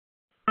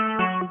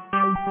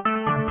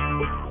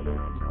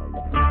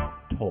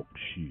Talk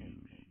Show.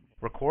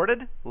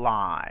 Recorded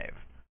live.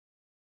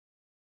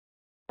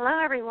 Hello,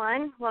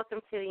 everyone. Welcome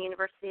to the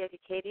University of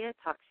UCADIA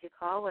Talk Show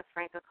call with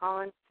Frank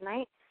Collins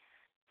tonight.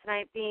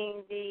 Tonight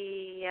being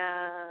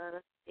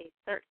the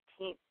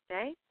 13th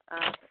day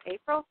of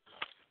April,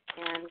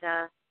 and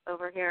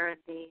over here in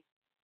the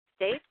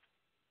States,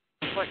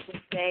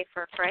 14th day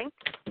for Frank,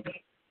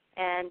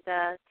 and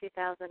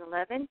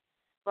 2011.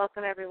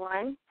 Welcome,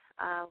 everyone.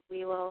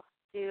 We will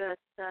do as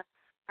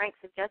Frank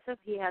suggested.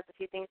 He has a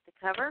few things to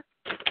cover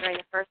during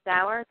the first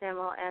hour. Then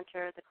we'll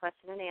enter the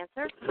question and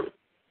answer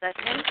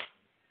session.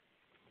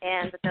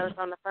 And with those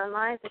on the phone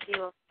lines, if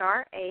you will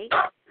star 8,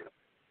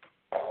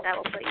 that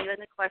will put you in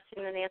the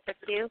question and answer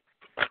queue.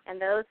 And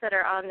those that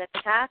are on the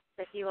chat,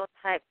 if you will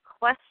type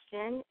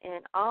question in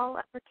all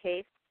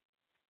uppercase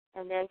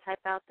and then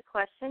type out the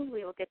question,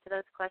 we will get to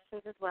those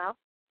questions as well.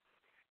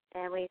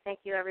 And we thank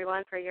you,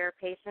 everyone, for your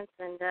patience.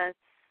 And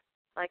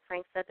like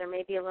Frank said, there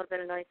may be a little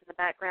bit of noise in the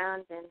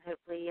background, and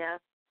hopefully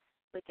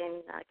we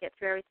can get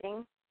through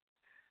everything.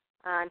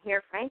 I'm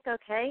here, Frank,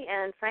 okay?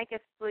 And Frank,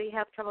 if we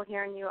have trouble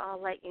hearing you,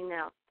 I'll let you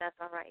know. That's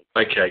all right.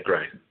 Okay,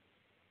 great.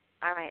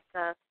 All right,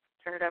 so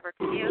turn it over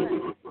to you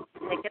and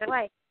take it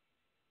away.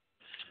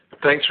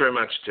 Thanks very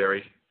much,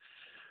 Terry.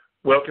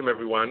 Welcome,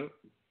 everyone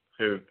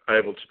who are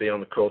able to be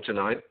on the call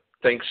tonight.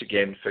 Thanks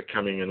again for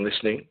coming and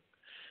listening.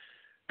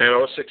 And I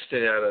also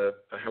extend out a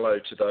hello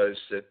to those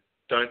that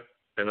don't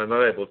and are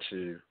not able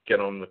to get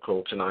on the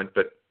call tonight,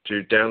 but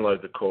do download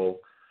the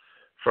call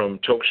from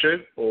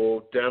TalkShoe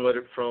or download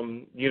it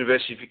from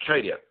University of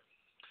UCADIA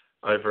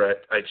over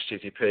at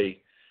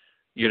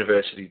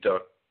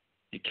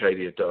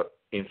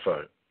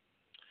http://university.ucadia.info.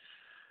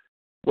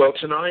 Well,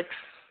 tonight,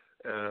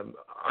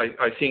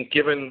 I think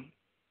given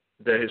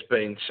there has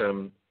been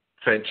some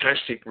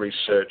fantastic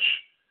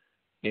research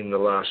in the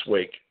last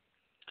week,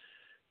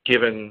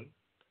 given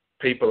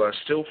people are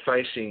still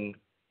facing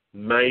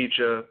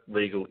major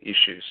legal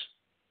issues,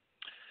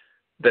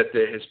 that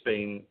there has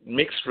been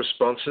mixed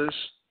responses,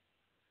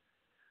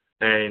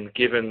 and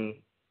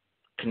given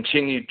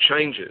continued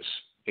changes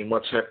in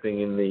what's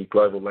happening in the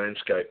global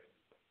landscape,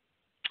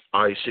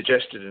 I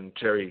suggested, and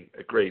Terry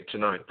agreed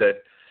tonight,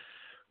 that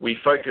we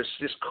focus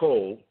this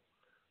call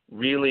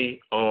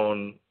really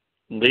on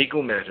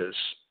legal matters,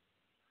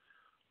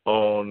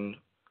 on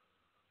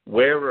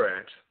where we're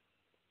at,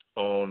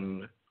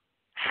 on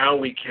how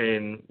we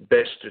can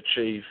best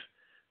achieve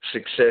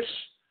success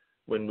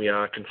when we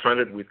are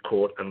confronted with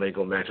court and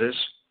legal matters.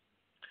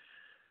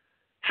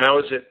 How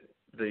is it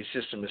the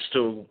system is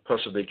still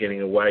possibly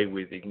getting away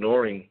with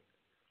ignoring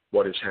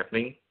what is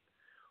happening?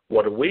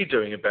 What are we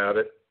doing about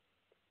it?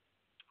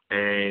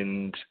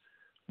 And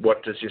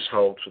what does this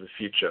hold for the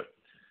future?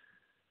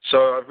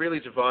 So I've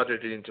really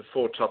divided it into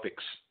 4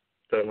 topics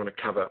that I want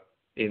to cover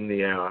in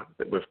the hour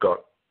that we've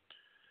got.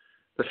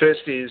 The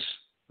first is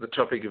the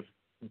topic of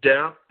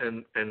doubt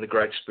and the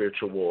great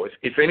spiritual war.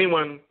 If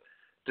anyone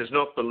does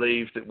not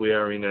believe that we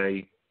are in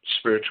a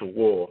spiritual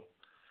war,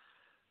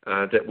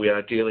 that we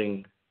are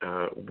dealing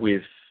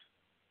with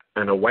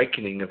an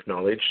awakening of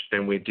knowledge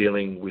and we're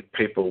dealing with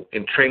people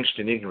entrenched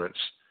in ignorance,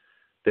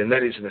 then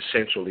that is an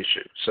essential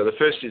issue. So the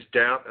first is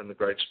doubt and the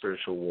great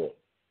spiritual war.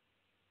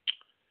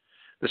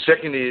 The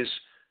second is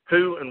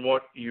who and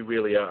what you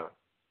really are.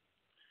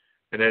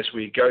 And as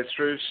we go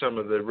through some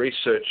of the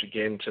research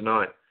again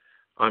tonight,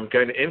 I'm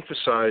going to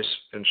emphasize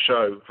and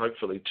show,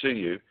 hopefully to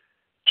you,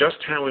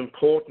 just how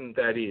important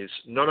that is,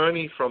 not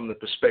only from the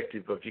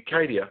perspective of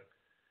UCADIA,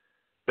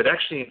 but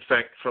actually, in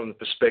fact, from the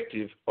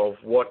perspective of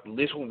what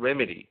little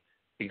remedy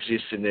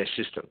exists in their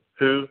system,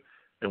 who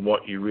and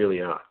what you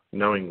really are,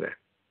 knowing that.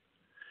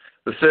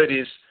 The third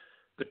is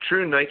the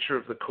true nature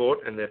of the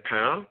court and their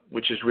power,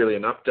 which is really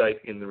an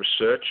update in the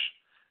research,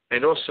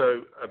 and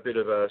also a bit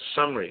of a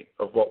summary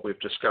of what we've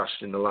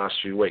discussed in the last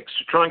few weeks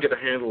to try and get a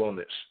handle on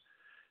this,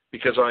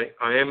 because I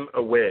am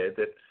aware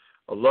that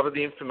a lot of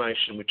the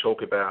information we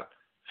talk about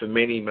for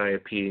many may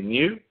appear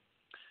new.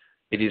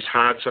 It is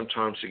hard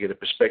sometimes to get a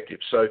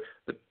perspective. So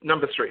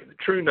number 3, the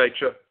true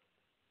nature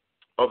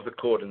of the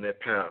court and their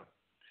power.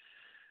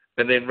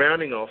 And then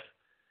rounding off,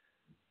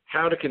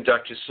 how to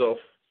conduct yourself,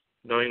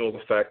 knowing all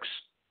the facts,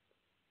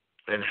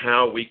 and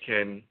how we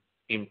can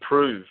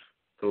improve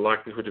the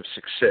likelihood of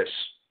success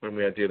when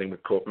we are dealing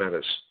with court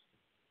matters.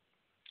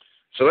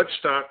 So let's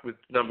start with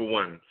number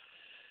 1,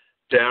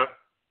 doubt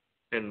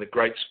and the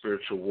great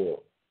spiritual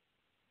war.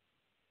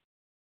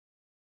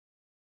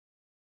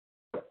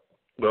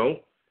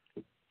 Well,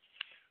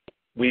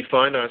 we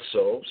find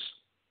ourselves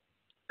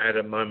at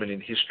a moment in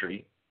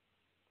history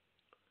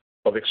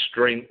of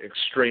extreme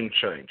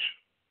change.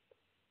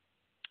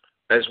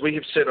 As we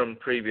have said on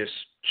previous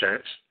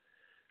chats,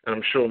 and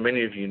I'm sure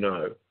many of you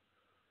know,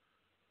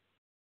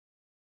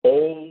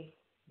 all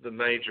the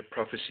major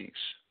prophecies,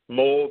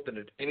 more than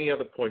at any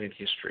other point in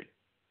history,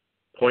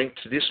 point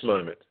to this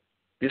moment,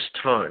 this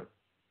time,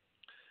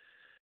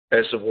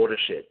 as the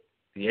watershed,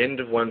 the end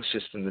of one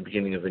system, the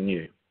beginning of a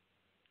new.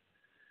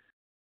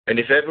 And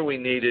if ever we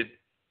needed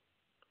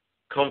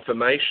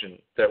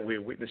confirmation that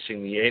we're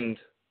witnessing the end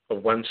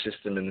of one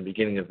system and the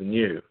beginning of the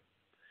new,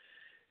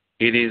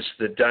 It is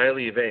the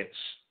daily events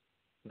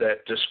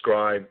that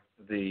describe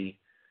the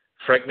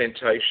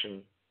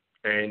fragmentation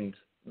and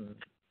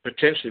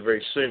potentially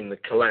very soon the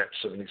collapse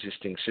of an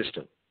existing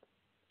system.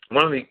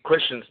 One of the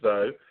questions,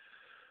 though,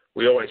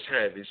 we always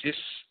have is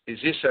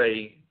this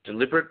a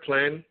deliberate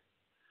plan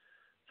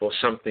for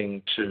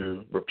something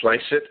to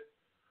replace it,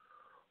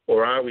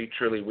 or are we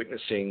truly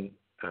witnessing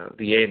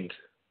the end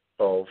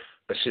of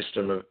a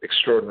system of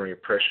extraordinary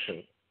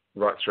oppression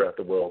right throughout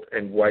the world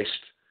and waste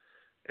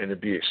and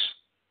abuse?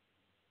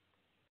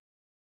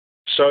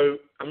 So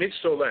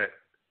amidst all that,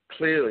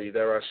 clearly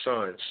there are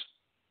signs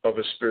of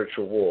a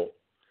spiritual war.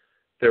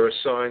 There are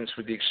signs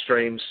with the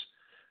extremes,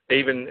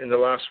 even in the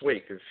last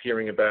week, of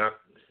hearing about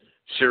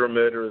serial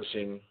murderers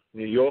in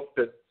New York,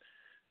 but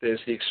there's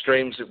the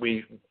extremes that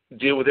we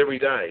deal with every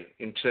day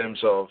in terms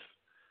of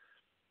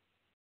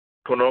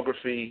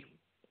pornography,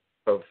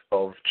 of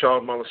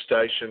child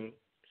molestation,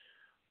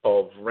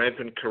 of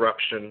rampant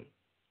corruption,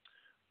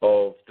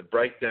 of the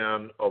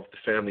breakdown of the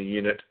family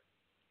unit,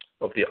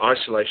 of the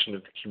isolation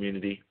of the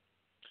community,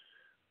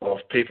 of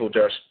people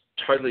just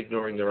totally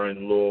ignoring their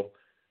own law,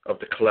 of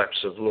the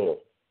collapse of law.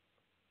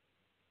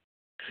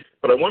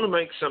 But I want to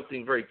make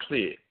something very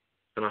clear,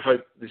 and I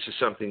hope this is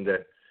something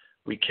that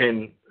we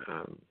can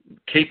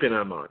keep in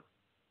our mind,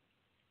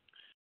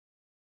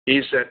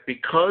 is that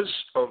because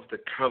of the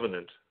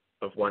covenant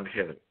of one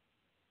heaven,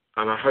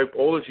 and I hope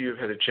all of you have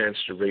had a chance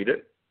to read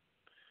it.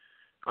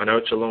 I know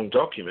it's a long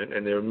document,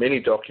 and there are many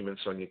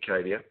documents on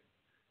UCADIA,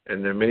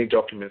 and there are many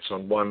documents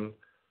on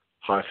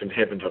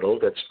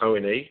one-heaven.org, that's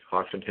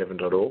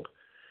one-heaven.org.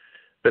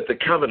 But the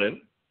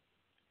covenant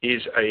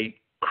is a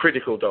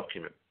critical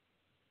document.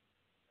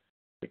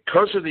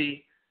 Because of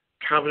the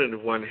covenant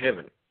of one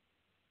heaven,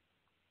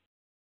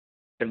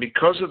 and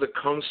because of the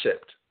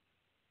concept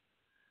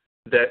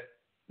that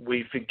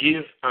we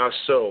forgive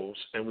ourselves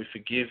and we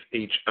forgive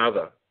each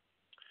other,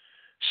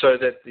 so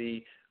that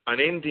the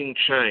unending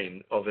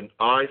chain of an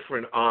eye for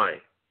an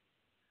eye,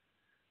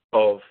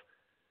 of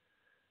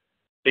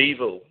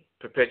evil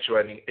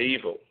perpetuating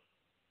evil,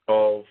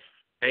 of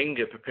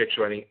anger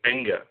perpetuating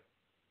anger,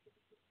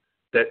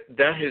 that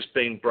has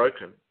been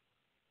broken.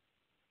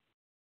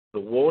 The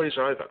war is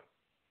over.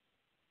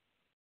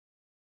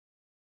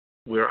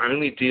 We're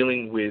only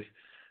dealing with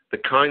the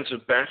kinds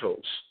of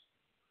battles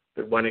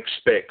that one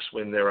expects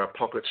when there are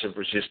pockets of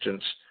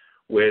resistance,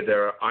 where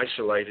there are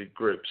isolated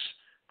groups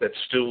that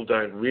still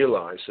don't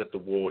realize that the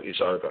war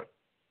is over.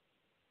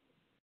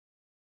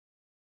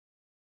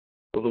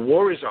 Well, the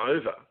war is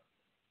over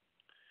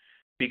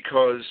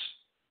because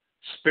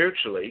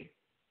spiritually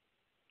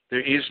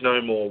there is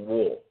no more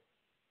war.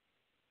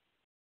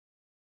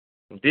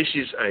 This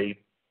is a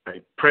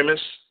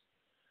premise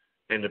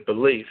and a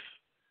belief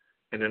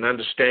and an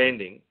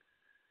understanding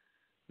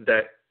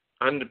that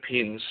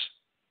underpins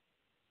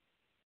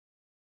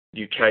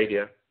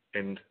UCADIA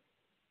and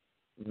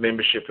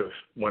membership of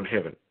One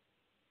Heaven.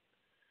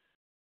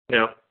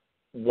 Now,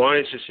 why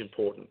is this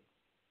important?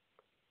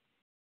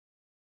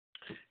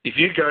 If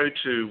you go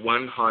to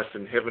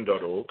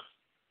one-heaven.org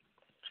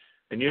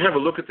and you have a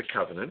look at the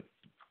covenant,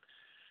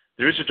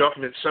 there is a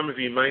document some of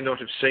you may not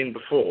have seen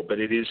before, but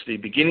it is the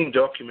beginning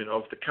document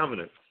of the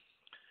covenant.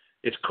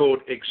 It's called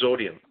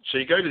Exordium. So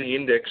you go to the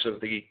index of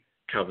the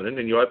covenant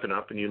and you open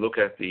up and you look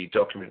at the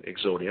document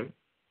Exordium.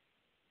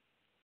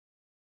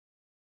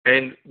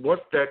 And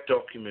what that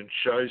document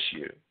shows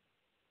you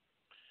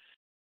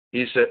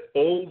is that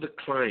all the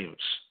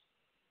claims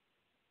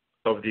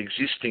of the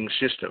existing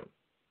system,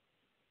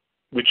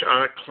 which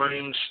are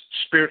claims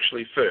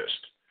spiritually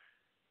first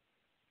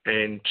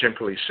and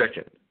temporally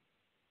second,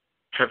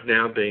 have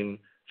now been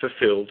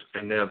fulfilled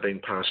and now been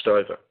passed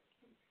over.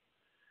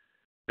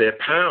 Their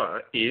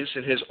power is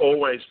and has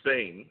always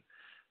been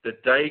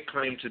that they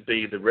claim to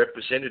be the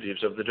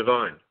representatives of the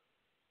divine.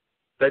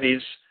 That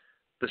is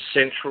the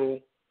central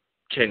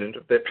tenet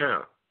of their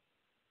power.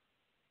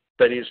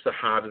 That is the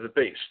heart of the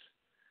beast.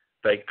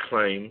 They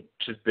claim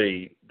to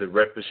be the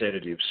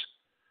representatives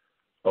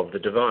of the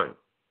divine.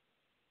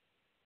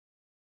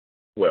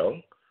 Well,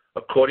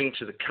 according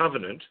to the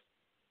covenant,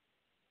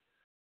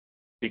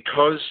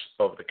 because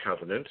of the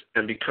covenant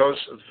and because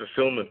of the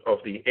fulfillment of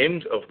the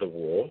end of the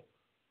war,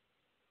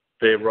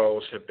 their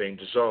roles have been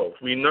dissolved.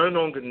 We no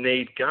longer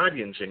need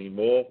guardians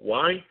anymore.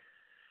 Why?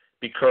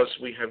 Because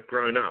we have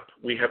grown up.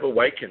 We have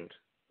awakened.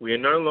 We are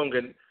no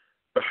longer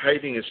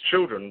behaving as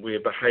children. We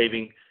are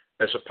behaving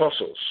as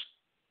apostles.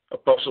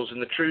 Apostles in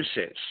the true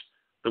sense,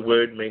 the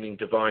word meaning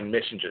divine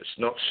messengers,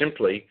 not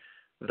simply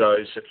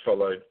those that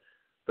followed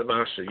the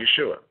Master,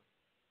 Yeshua.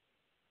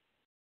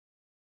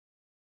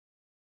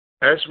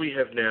 As we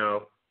have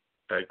now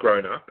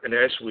grown up and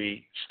as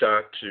we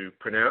start to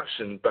pronounce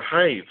and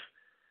behave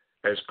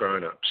as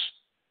grown-ups,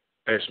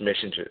 as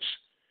messengers,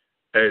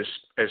 as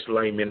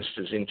lay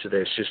ministers into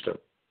their system,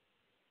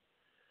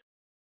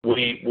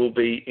 we will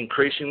be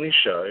increasingly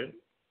shown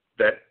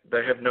that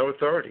they have no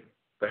authority.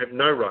 They have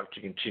no right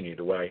to continue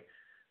the way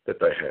that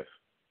they have.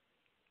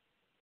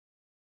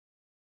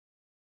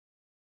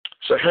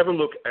 So have a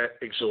look at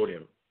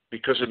Exordium,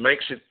 because it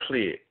makes it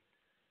clear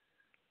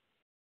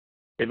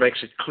It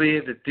makes it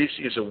clear that this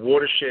is a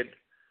watershed.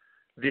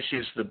 This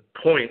is the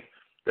point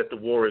that the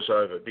war is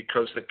over,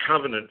 because the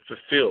covenant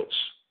fulfills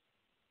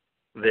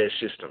their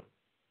system.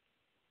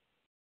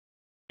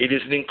 It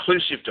is an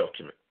inclusive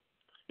document.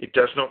 It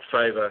does not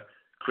favour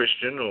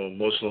Christian or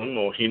Muslim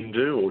or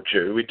Hindu or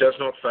Jew. It does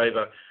not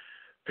favour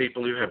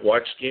people who have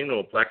white skin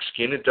or black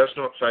skin. It does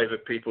not favour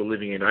people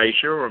living in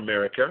Asia or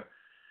America.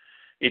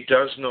 It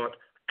does not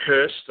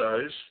curse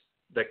those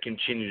that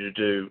continue to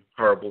do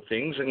horrible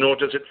things, and nor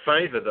does it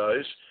favour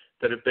those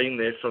that have been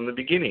there from the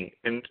beginning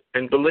and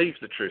believe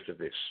the truth of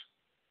this.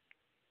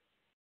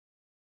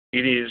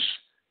 It is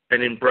an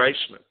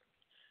embracement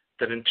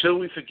that until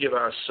we forgive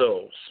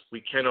ourselves,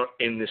 we cannot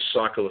end this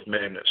cycle of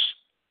madness.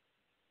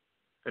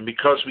 And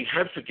because we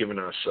have forgiven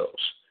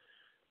ourselves,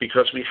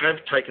 because we have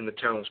taken the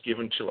talents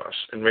given to us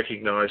and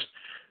recognised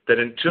that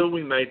until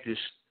we made this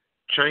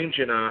change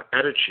in our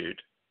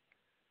attitude,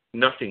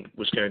 nothing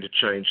was going to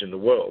change in the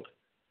world.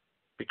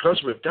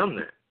 Because we've done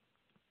that,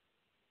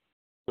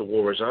 the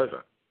war is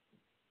over.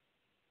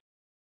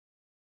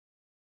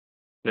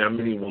 Now,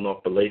 many will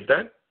not believe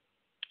that.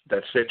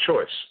 That's their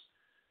choice.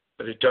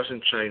 But it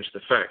doesn't change the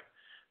fact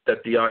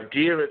that the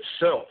idea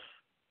itself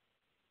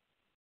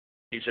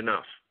is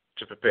enough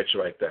to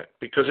perpetuate that,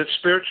 because it's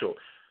spiritual.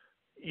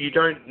 You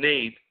don't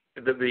need,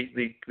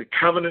 the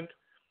covenant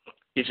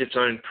is its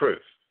own proof.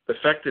 The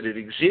fact that it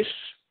exists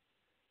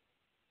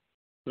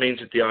means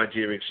that the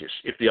idea exists.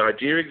 If the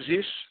idea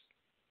exists,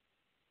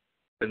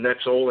 then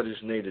that's all that is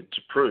needed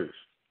to prove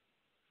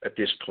at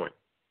this point.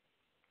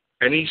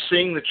 And he's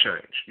seeing the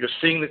change. You're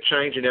seeing the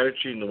change in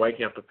attitude and the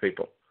waking up of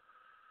people.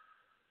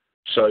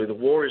 So the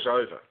war is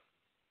over.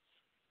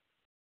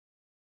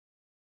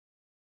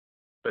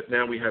 But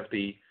now we have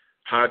the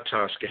hard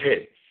task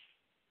ahead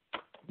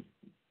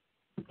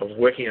of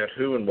working out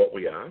who and what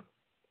we are,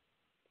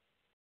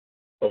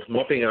 of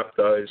mopping up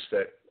those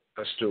that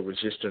are still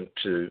resistant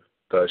to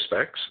those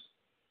facts,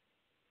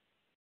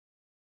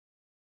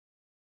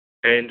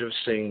 and of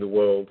seeing the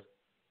world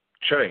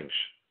change,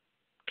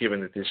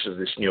 given that this is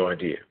this new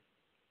idea.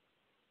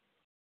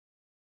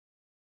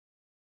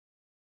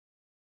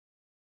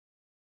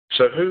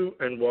 So who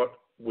and what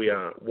we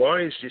are.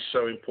 Why is this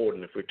so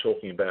important if we're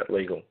talking about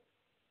legal?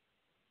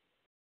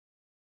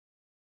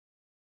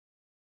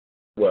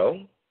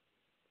 Well,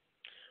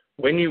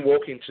 when you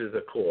walk into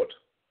the court,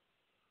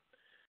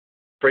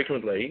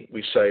 frequently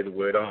we say the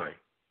word I.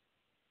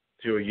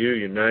 Who are you,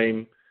 your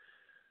name?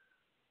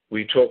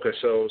 We talk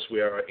ourselves,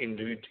 we are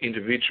an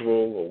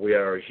individual or we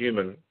are a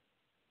human,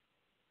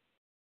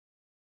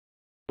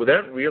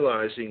 without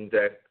realizing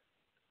that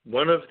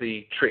one of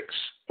the tricks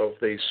of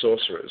these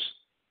sorcerers,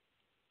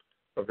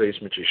 of these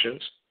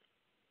magicians,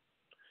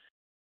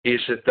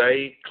 is that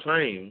they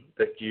claim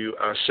that you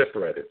are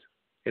separated.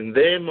 In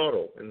their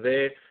model, in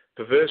their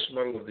perverse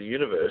model of the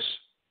universe,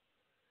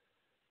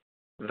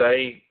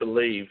 they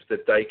believe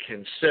that they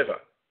can sever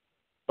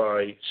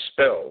by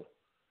spell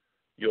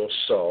your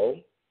soul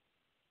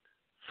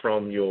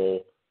from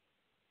your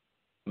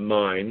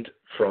mind,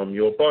 from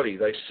your body.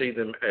 They see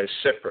them as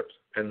separate,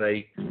 and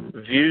they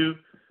view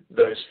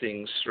those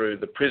things through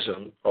the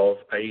prism of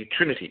a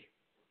trinity: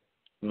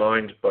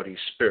 mind, body,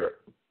 spirit.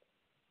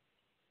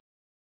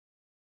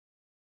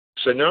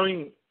 So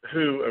knowing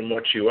who and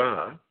what you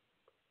are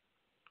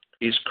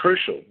is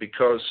crucial,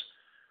 because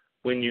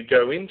when you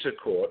go into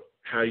court,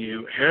 how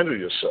you handle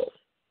yourself,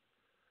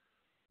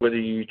 whether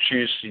you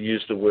choose to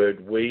use the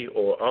word we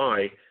or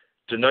I,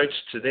 denotes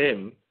to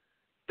them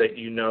that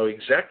you know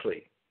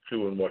exactly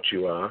who and what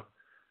you are,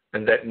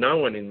 and that no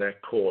one in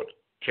that court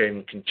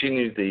can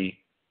continue the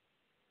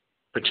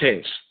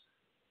pretense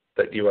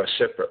that you are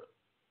separate.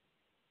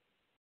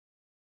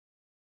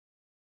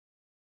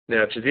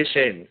 Now, to this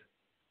end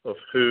of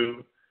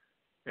who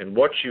and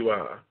what you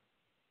are,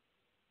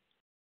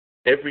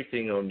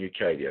 everything on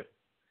UCADIA,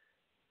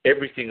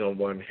 everything on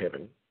One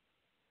Heaven,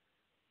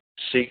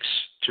 seeks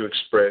to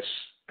express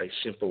a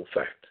simple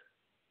fact.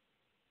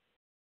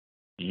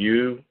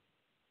 You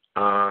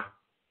are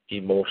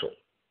immortal.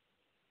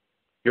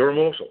 You're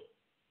immortal.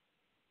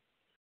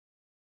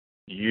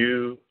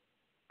 You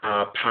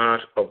are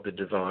part of the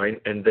divine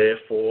and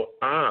therefore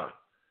are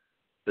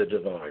the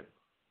divine,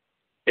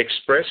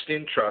 expressed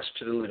in trust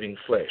to the living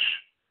flesh.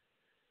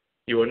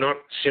 You are not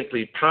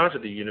simply part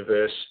of the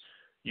universe,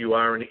 you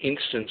are an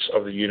instance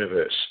of the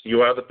universe.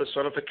 You are the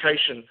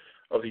personification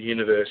of the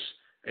universe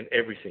and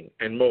everything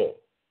and more.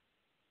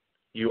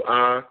 You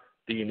are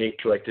the unique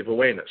collective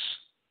awareness.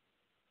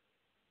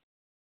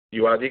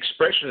 You are the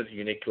expression of the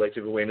unique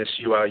collective awareness.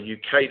 You are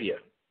UCADIA,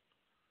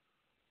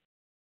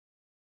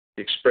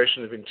 the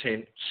expression of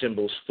intent,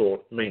 symbols,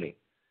 thought, meaning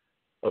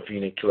of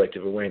unique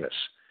collective awareness.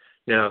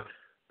 Now,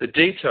 the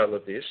detail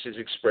of this is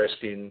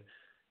expressed in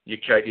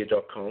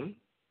UCADIA.com.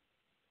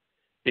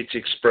 It's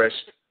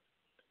expressed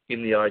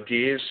in the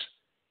ideas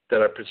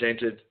that are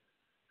presented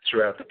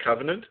throughout the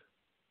covenant,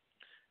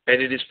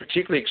 and it is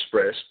particularly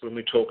expressed when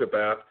we talk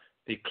about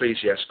the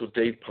ecclesiastical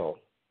deed poll.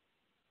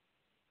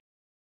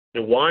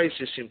 Now, why is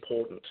this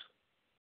important?